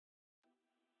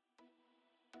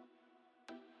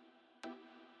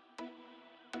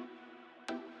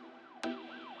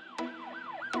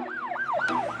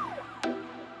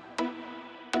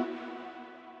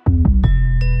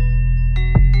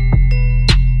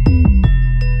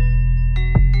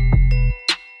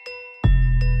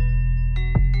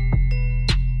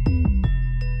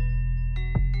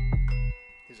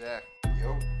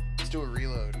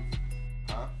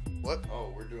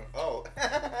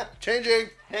Changing!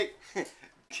 Hey!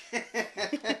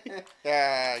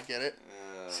 Yeah, I get it.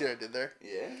 See what I did there?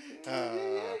 Yeah.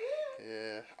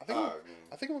 Yeah. I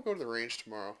think I'm gonna go to the range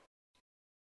tomorrow.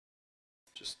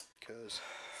 Just cause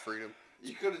freedom.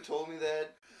 You could have told me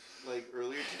that like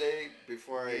earlier today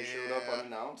before I showed up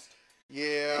unannounced.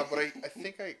 Yeah, but I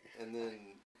think I. And then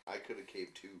I could have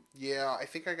caved too. Yeah, I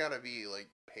think I gotta be like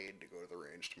paid to go to the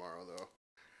range tomorrow though.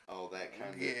 Oh, that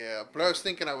kind of. Yeah, but I was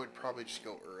thinking I would probably just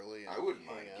go early. I wouldn't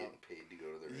mind getting paid to go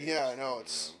to the range. Yeah, I know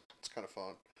it's kind of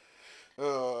fun.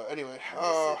 Anyway,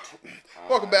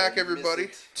 welcome back everybody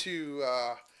to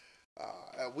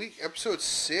episode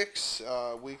 6,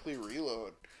 weekly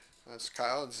reload. That's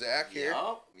Kyle and Zach here.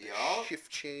 Yup. Shift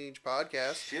Change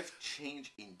Podcast. Shift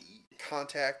Change indeed.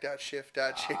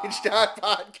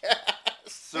 Contact.shift.change.podcast.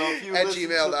 So if you at listen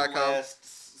gmail.com.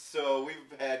 So we've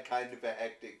had kind of a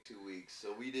hectic 2 weeks.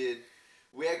 So we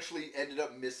actually ended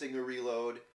up missing a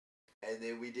reload, and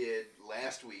then we did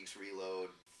last week's reload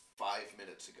 5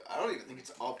 minutes ago. I don't even think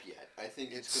it's up yet. I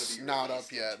think it's going to be not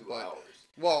released up yet, in 2 but hours.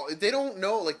 Well, they don't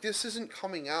know. Like, this isn't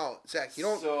coming out. Zach, you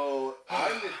don't. So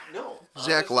no.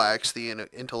 Zach lacks the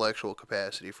intellectual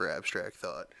capacity for abstract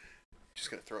thought. Just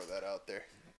gonna throw that out there.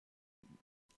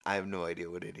 I have no idea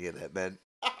what any of that meant.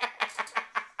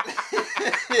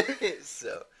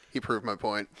 So he proved my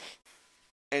point.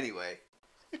 Anyway.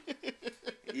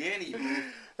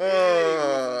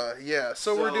 Yeah.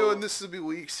 So we're doing this. Will be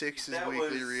week 6's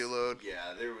weekly reload.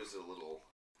 Yeah, there was a little.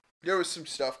 There was some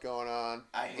stuff going on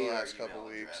the last couple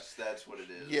weeks. That's what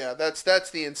it is. Yeah, that's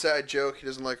the inside joke. He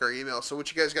doesn't like our email. So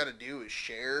what you guys got to do is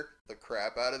share the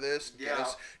crap out of this.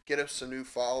 Get us some new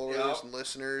followers and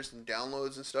listeners and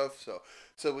downloads and stuff.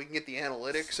 So we can get the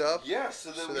analytics up. Yeah,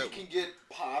 so that we can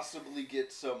possibly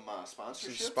get some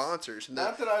sponsorships. Some sponsors.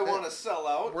 Not that I want to sell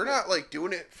out. We're not like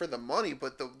doing it for the money,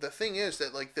 but the thing is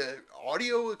that like the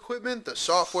audio equipment, the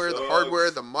software, the hardware,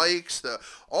 the mics,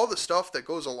 all the stuff that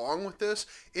goes along with this,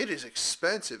 it is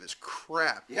expensive as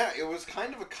crap. Yeah, it was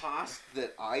kind of a cost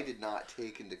that I did not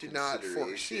take into consideration. Not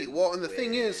foresee. Well, and the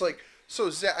thing is like. So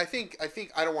Zach, I think I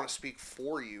don't want to speak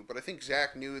for you, but I think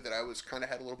Zach knew that I was kind of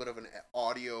had a little bit of an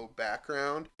audio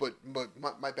background, but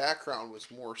my background was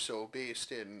more so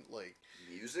based in like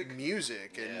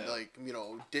music and like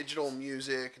digital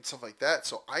music and stuff like that.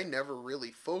 So I never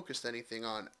really focused anything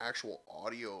on actual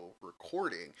audio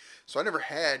recording. So I never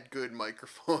had good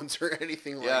microphones or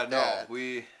anything like that.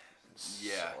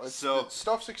 So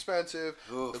stuff's expensive.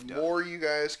 The more you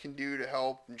guys can do to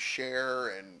help and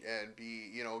share and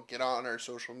be, get on our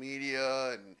social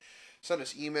media and send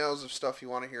us emails of stuff you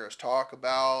want to hear us talk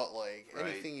about, like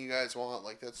anything you guys want,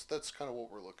 like that's kind of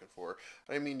what we're looking for.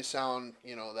 I didn't mean to sound,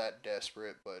 that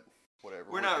desperate, but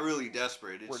whatever. We're not really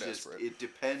desperate. It's just desperate. It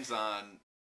depends on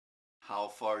how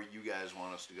far you guys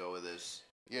want us to go with this.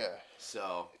 Yeah.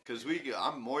 So, because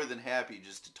I'm more than happy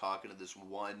just to talk into this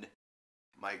one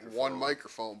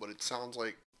microphone, but it sounds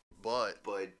like butt.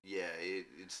 But yeah,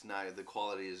 it's not. The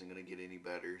quality isn't going to get any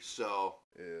better. So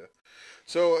yeah.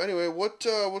 So anyway, what's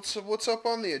up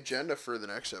on the agenda for the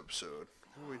next episode?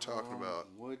 What are we talking about?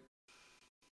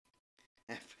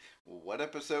 What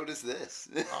episode is this?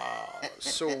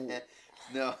 So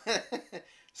no.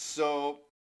 So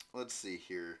let's see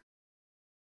here.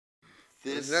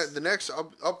 The next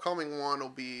upcoming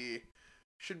one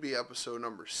should be episode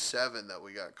number 7 that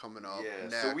we got coming up. Yeah,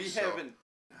 next, so we haven't.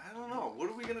 I don't know. What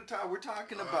are we gonna talk? We're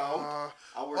talking about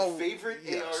our favorite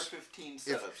AR-15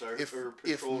 setups, our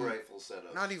patrol rifle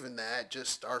setups. Not even that,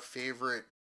 just our favorite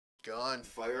gun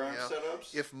firearm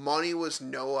setups. If money was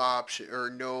no option or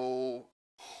no.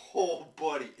 Oh,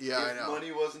 buddy. Yeah, if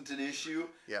money wasn't an issue.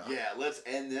 Yeah, let's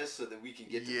end this so that we can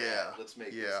get to that. Let's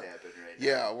make this happen right now.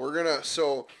 Yeah, we're gonna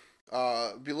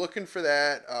be looking for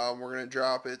that. We're gonna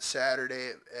drop it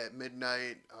Saturday at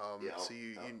midnight. So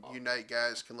you night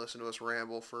guys can listen to us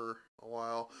ramble for a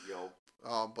while.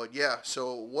 But yeah,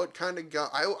 so what kind of gun?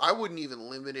 I wouldn't even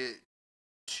limit it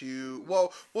to.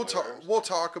 Well, we'll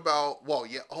talk about. Well,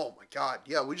 yeah. Oh my God.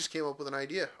 Yeah, we just came up with an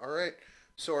idea. All right.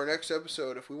 So our next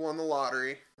episode, if we won the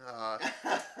lottery,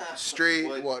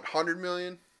 straight 100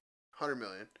 million.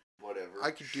 Whatever.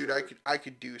 I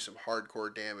could do some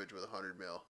hardcore damage with 100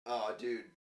 mil. Oh, dude.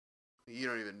 You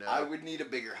don't even know. I would need a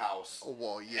bigger house. Oh,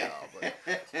 well, yeah, but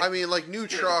I mean, like new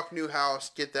truck, new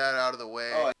house, get that out of the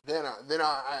way. Oh, then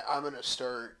I'm gonna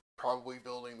start probably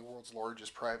building the world's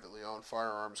largest privately owned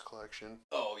firearms collection.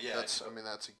 Oh yeah. That's a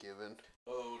given.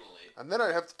 Totally. And then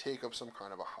I'd have to take up some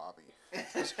kind of a hobby.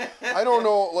 I don't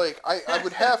know, like I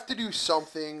would have to do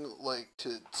something like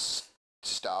to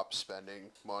stop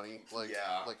spending money, like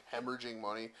hemorrhaging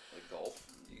money. Like golf.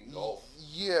 You can golf.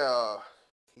 Yeah.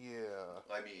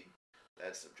 I mean,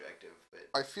 that's subjective, but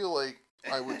I feel like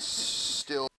I would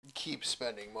still keep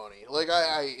spending money. Like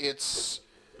it's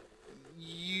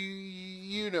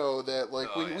you know that like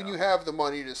Oh, when yeah. you have the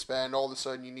money to spend, all of a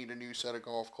sudden you need a new set of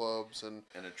golf clubs and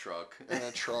and a truck.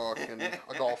 a truck and a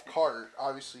golf cart.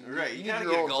 Obviously, Right, you need gotta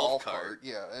your get a own golf cart.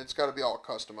 Yeah, and it's got to be all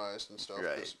customized and stuff.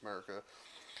 Right. Because America.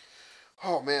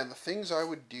 Oh man, the things I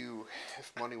would do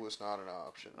if money was not an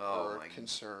option Oh or my a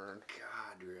concern.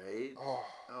 God, right? Oh,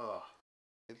 Oh,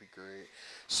 it'd be great.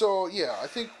 So yeah, I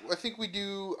think we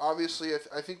do. Obviously,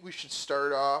 I think we should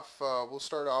start off. We'll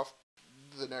start off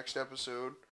the next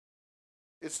episode.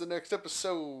 It's the next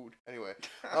episode. Anyway,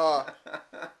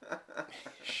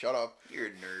 shut up. You're a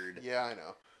nerd. Yeah, I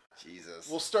know. Jesus.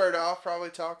 We'll start off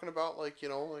probably talking about like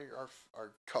like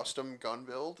our custom gun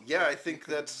build. Yeah, I think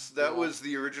that was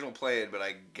the original plan, but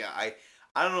I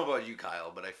don't know about you,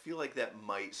 Kyle, but I feel like that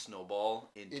might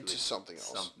snowball into something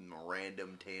else, something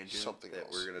random tangent something that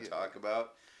else. we're gonna talk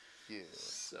about. Yeah.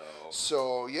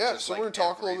 So yeah, just so like we're gonna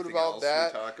talk a little bit everything about else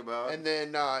that. We talk about. And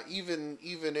then even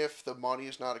if the money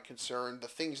is not a concern, the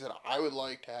things that I would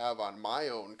like to have on my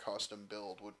own custom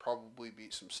build would probably be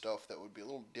some stuff that would be a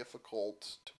little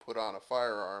difficult to put on a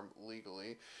firearm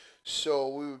legally. So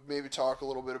we would maybe talk a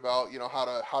little bit about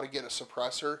how to get a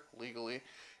suppressor legally,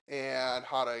 and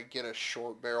how to get a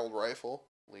short-barreled rifle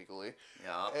legally,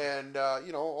 Yeah. and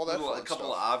all that fun A couple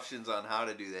stuff. of options on how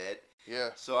to do that. Yeah.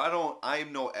 So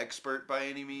I'm no expert by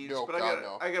any means, No, but God,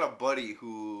 no. I got a buddy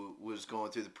who was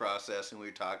going through the process and we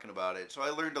were talking about it. So I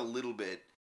learned a little bit,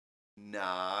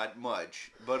 not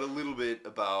much, but a little bit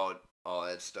about all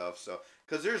that stuff. So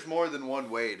because there's more than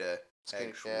one way to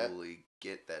actually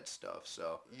get that stuff.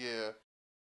 So Yeah.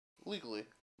 Legally.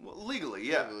 well, legally,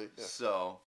 yeah. Legally, yeah.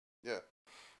 So Yeah.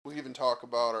 We even talk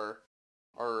about our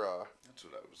that's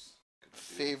what I was gonna do.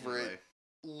 favorite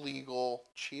Anyway. legal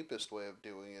cheapest way of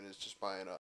doing it is just buying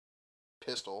a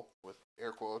pistol with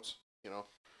air quotes,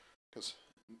 because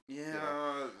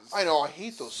Yeah. I know I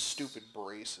hate those stupid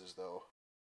braces though.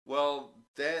 Well,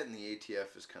 that and the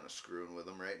ATF is kind of screwing with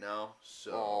them right now.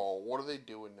 So Oh, what are they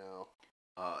doing now?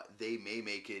 they may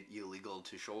make it illegal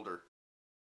to shoulder.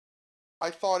 I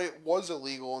thought it was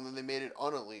illegal and then they made it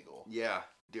unillegal. Yeah,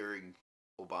 during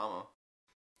Obama.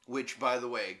 Which, by the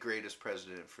way, greatest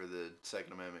president for the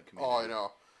Second Amendment community. Oh, I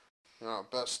know.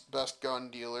 Best gun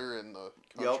dealer in the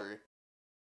Yep. country.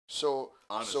 So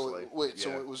Honestly, so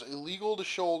yeah. it was illegal to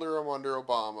shoulder them under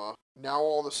Obama. Now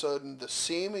all of a sudden, the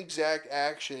same exact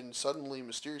action suddenly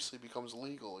mysteriously becomes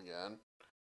legal again.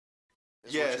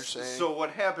 Is what you're Yes. saying? So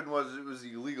what happened was it was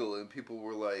illegal, and people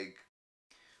were like,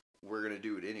 "We're gonna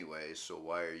do it anyway. So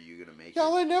why are you gonna make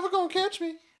Y'all ain't never gonna catch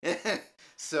me. it?"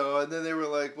 So and then they were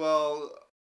like, "Well,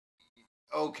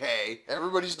 okay."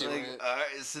 Everybody's doing Like,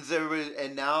 it. since everybody,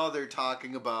 and now they're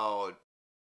talking about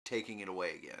taking it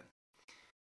away again.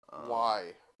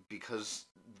 Why? Because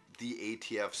the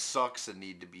ATF sucks and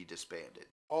need to be disbanded.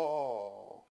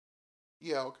 Oh.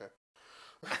 Yeah. Okay.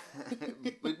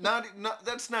 But not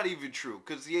that's not even true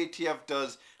because the ATF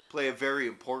does play a very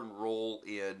important role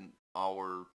in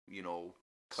our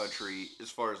country as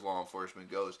far as law enforcement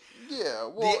goes. Yeah.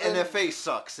 Well, The NFA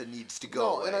sucks and needs to go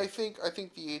No, away. and I think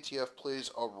the ATF plays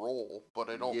a role, but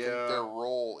I don't think Yeah. their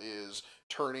role is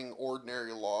turning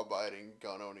ordinary law-abiding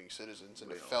gun-owning citizens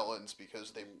into Well, felons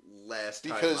because they last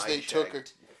time because I they took a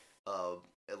checked,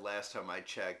 last time I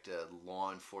checked, a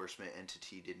law enforcement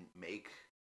entity didn't make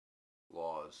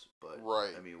laws. But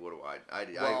Right. I mean, what do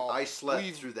Well, I slept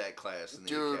we've- through that class in the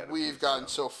dude. academy, We've gotten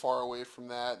so far away from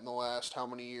that in the last how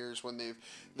many years when they've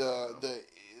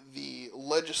the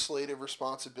legislative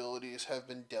responsibilities have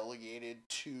been delegated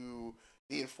to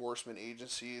the enforcement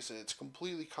agencies, and it's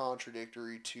completely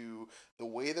contradictory to the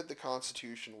way that the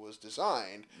Constitution was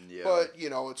designed. Yeah. But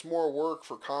it's more work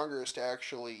for Congress to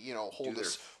actually hold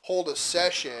a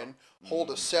session,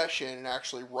 and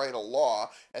actually write a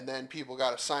law, and then people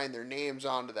got to sign their names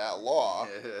onto that law.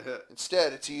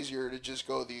 Instead, it's easier to just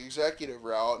go the executive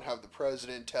route and have the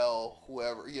president tell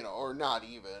whoever, or not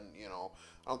even,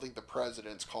 I don't think the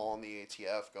president's calling the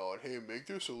ATF going, "Hey, make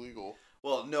this illegal."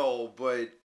 Well, no, but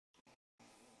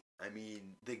I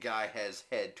mean, the guy has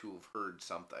had to have heard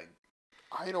something.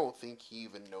 I don't think he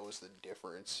even knows the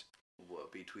difference.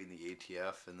 What, between the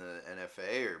ATF and the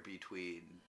NFA, or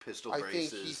between pistol I think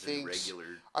braces he and thinks-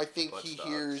 regular? I think butt he stops?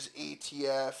 hears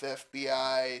ATF,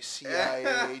 FBI,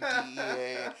 CIA,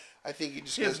 DEA. I think he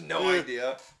just He has goes, no "Eh,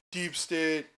 idea. Deep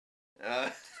state.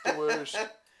 the worst."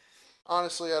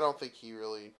 Honestly, I don't think he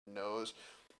really knows.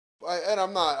 And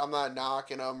I'm not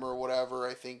knocking him or whatever.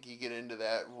 I think you get into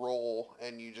that role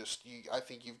and I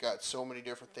think you've got so many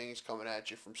different things coming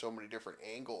at you from so many different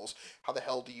angles. How the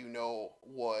hell do you know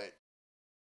what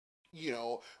you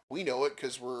know, we know it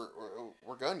because we're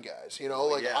gun guys. You know,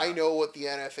 Well, like yeah. I know what the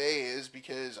NFA is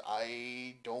because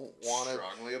I don't want to.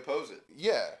 Strongly oppose it.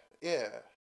 Yeah,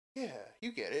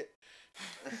 you get it.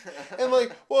 And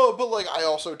like, well, but like, I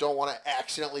also don't want to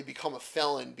accidentally become a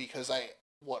felon because I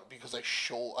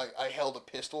held a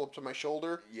pistol up to my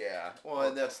shoulder. Yeah, well,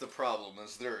 and that's the problem.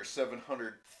 Is there are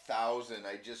 700,000?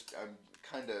 I'm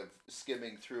kind of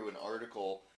skimming through an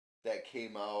article that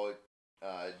came out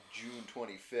June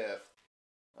 25th,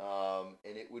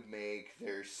 and it would make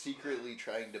they're secretly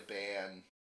trying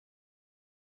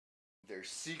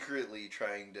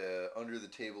to under the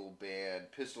table ban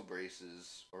pistol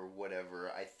braces or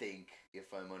whatever. I think,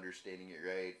 if I'm understanding it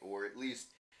right, or at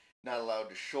least not allowed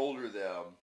to shoulder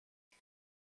them.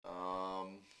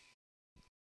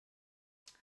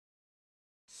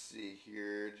 See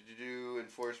here,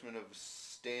 enforcement of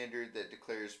standard that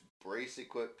declares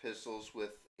brace-equipped pistols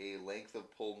with a length of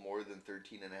pull more than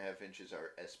 13.5 inches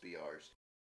are SBRs.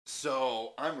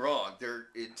 So I'm wrong.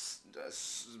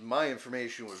 My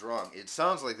information was wrong. It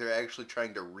sounds like they're actually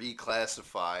trying to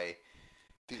reclassify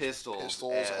pistols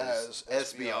as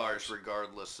SBRs,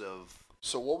 regardless of.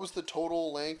 So what was the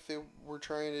total length they were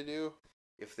trying to do?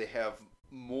 If they have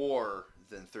more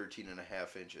than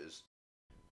 13.5 inches,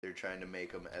 they're trying to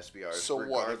make them SBRs, so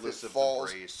regardless of the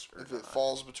brace or if it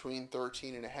falls between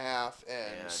 13.5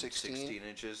 and 16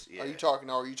 inches, yeah. Are you talking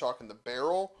the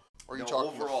barrel, or are you talking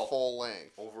overall, the full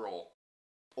length? Overall.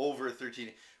 Over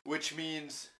 13, which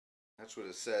means, that's what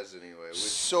it says anyway.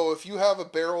 So if you have a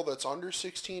barrel that's under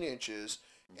 16 inches,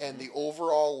 and the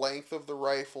overall length of the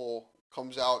rifle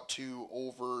comes out to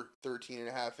over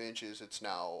 13.5 inches, it's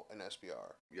now an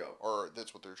SBR. Yeah. Or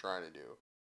that's what they're trying to do.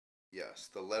 Yes,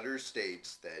 the letter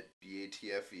states that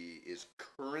BATFE is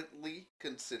currently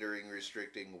considering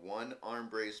restricting one arm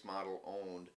brace model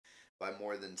owned by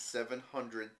more than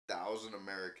 700,000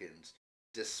 Americans,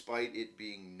 despite it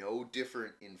being no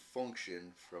different in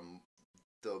function from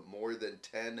the more than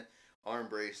 10 arm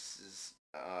braces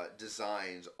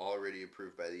designs already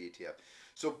approved by the ATF.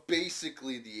 So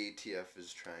basically the ATF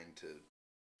is trying to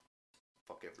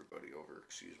fuck everybody over,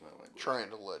 excuse my language. Trying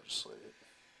to legislate it.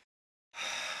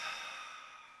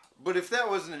 But if that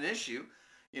wasn't an issue,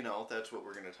 that's what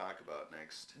we're going to talk about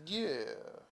next. Yeah.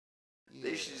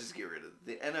 They should just get rid of it.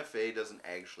 The NFA doesn't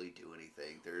actually do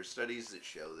anything. There are studies that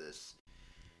show this.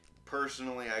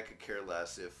 Personally, I could care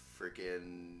less if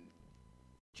freaking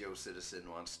Joe Citizen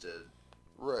wants to.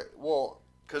 Right. Well.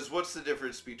 Because what's the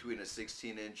difference between a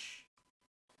 16-inch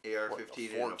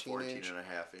AR-15 and a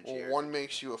 14.5-inch Well, AR? one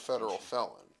makes you a federal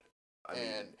felon. I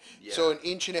mean, yeah. So 1.5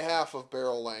 inches of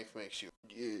barrel length makes you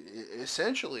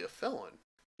essentially a felon.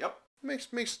 Yep. Makes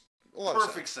a lot of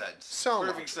sense. Perfect sense. Sound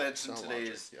Perfect sense in Sound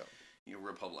today's logic,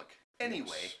 republic.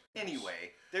 Anyway,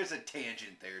 there's a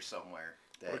tangent there somewhere.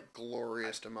 What a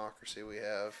glorious democracy we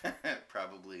have.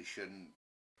 Probably shouldn't.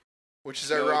 Which is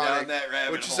go ironic. Down that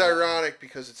rabbit Which is hole. ironic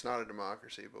because it's not a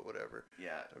democracy, but whatever.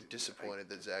 Yeah. I'm disappointed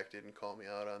that Zach didn't call me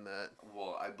out on that.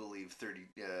 Well, I believe 3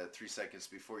 seconds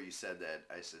before you said that,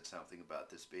 I said something about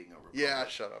this being a republic. Yeah,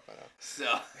 shut up, I know.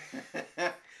 So,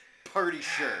 party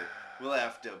sure. We'll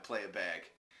have to play it back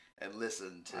and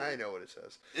listen to. I know what it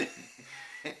says.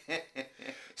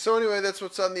 So anyway, that's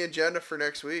what's on the agenda for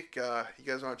next week. You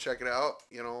guys want to check it out?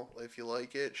 If you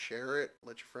like it, share it.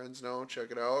 Let your friends know.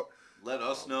 Check it out. Let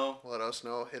us know. Let us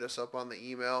know. Hit us up on the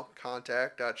email,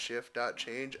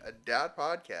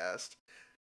 contact.shift.change@podcast.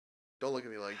 Don't look at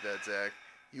me like that, Zach.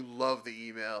 You love the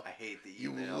email. I hate the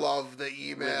email. You love the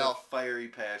email. With a fiery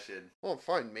passion. Well,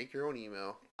 fine. Make your own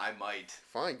email. I might.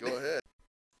 Fine. Go ahead.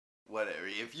 Whatever.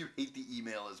 If you hate the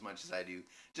email as much as I do,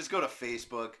 just go to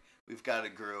Facebook. We've got a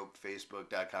group,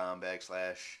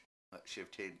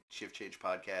 facebook.com/Shift Change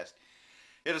Podcast.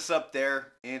 Hit us up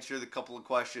there. Answer the couple of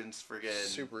questions.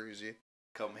 Super easy.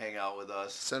 Come hang out with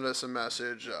us. Send us a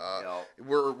message.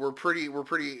 We're pretty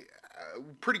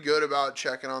good about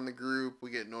checking on the group. We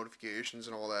get notifications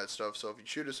and all that stuff. So if you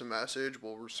shoot us a message,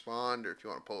 we'll respond. Or if you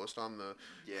want to post on the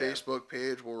Facebook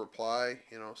page, we'll reply.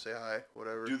 Say hi,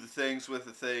 whatever. Do the things with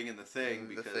the thing and the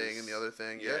thing. The thing and the other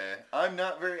thing. Yeah. I'm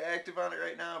not very active on it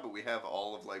right now, but we have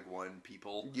all of one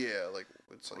people. Yeah,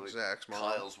 it's like Zach's mom.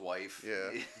 Kyle's wife.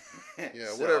 Yeah. Yeah,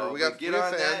 So, whatever. We got get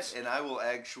on fans. that, and I will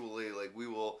actually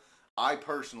I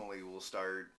personally will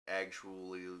start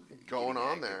actually going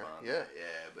on there.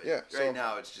 Right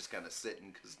now it's just kind of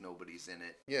sitting because nobody's in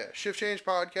it. Yeah, Shift Change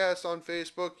Podcast on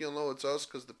Facebook. You'll know it's us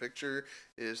because the picture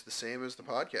is the same as the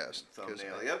podcast.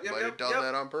 Thumbnail. Might have done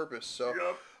that on purpose. So,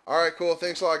 all right, cool.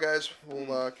 Thanks a lot, guys.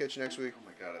 We'll catch you next week. Oh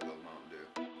my God, I love Mountain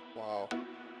Dew. Wow.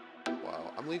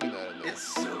 I'm leaving that in there. It's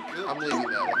so good. I'm leaving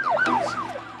that in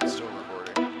there. It's still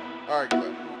recording. All right,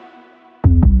 good.